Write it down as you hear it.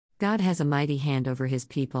God has a mighty hand over his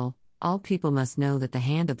people. All people must know that the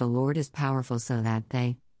hand of the Lord is powerful so that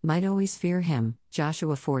they might always fear him.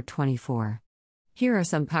 Joshua 4:24. Here are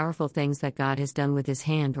some powerful things that God has done with his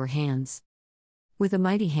hand or hands. With a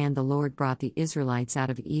mighty hand the Lord brought the Israelites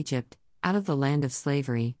out of Egypt, out of the land of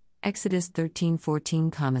slavery. Exodus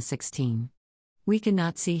 13:14-16. We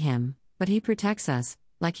cannot see him, but he protects us,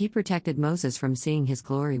 like he protected Moses from seeing his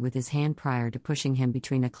glory with his hand prior to pushing him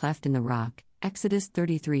between a cleft in the rock. Exodus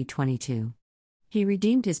 33:22. He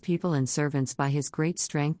redeemed his people and servants by his great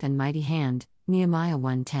strength and mighty hand. Nehemiah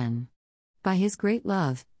 1:10. By his great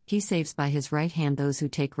love, he saves by his right hand those who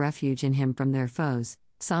take refuge in him from their foes.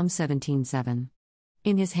 Psalm 17:7.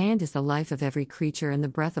 In his hand is the life of every creature and the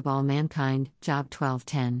breath of all mankind. Job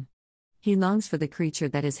 12:10. He longs for the creature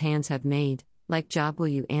that his hands have made. Like Job, will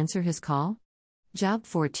you answer his call? Job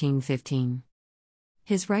 14:15.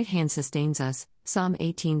 His right hand sustains us. Psalm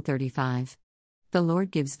 18:35. The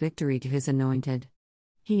Lord gives victory to his anointed.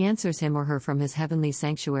 He answers him or her from his heavenly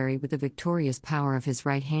sanctuary with the victorious power of his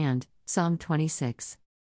right hand. Psalm 26.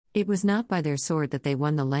 It was not by their sword that they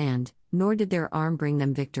won the land, nor did their arm bring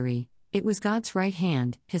them victory. It was God's right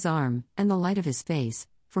hand, his arm, and the light of his face,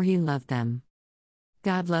 for he loved them.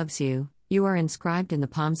 God loves you, you are inscribed in the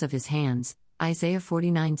palms of his hands. Isaiah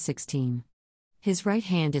 49:16. His right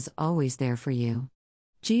hand is always there for you.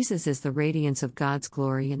 Jesus is the radiance of God's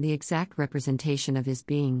glory and the exact representation of his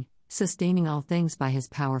being, sustaining all things by his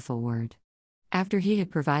powerful word. After he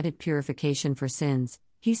had provided purification for sins,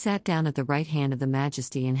 he sat down at the right hand of the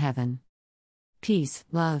Majesty in heaven. Peace,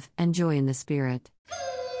 love, and joy in the Spirit.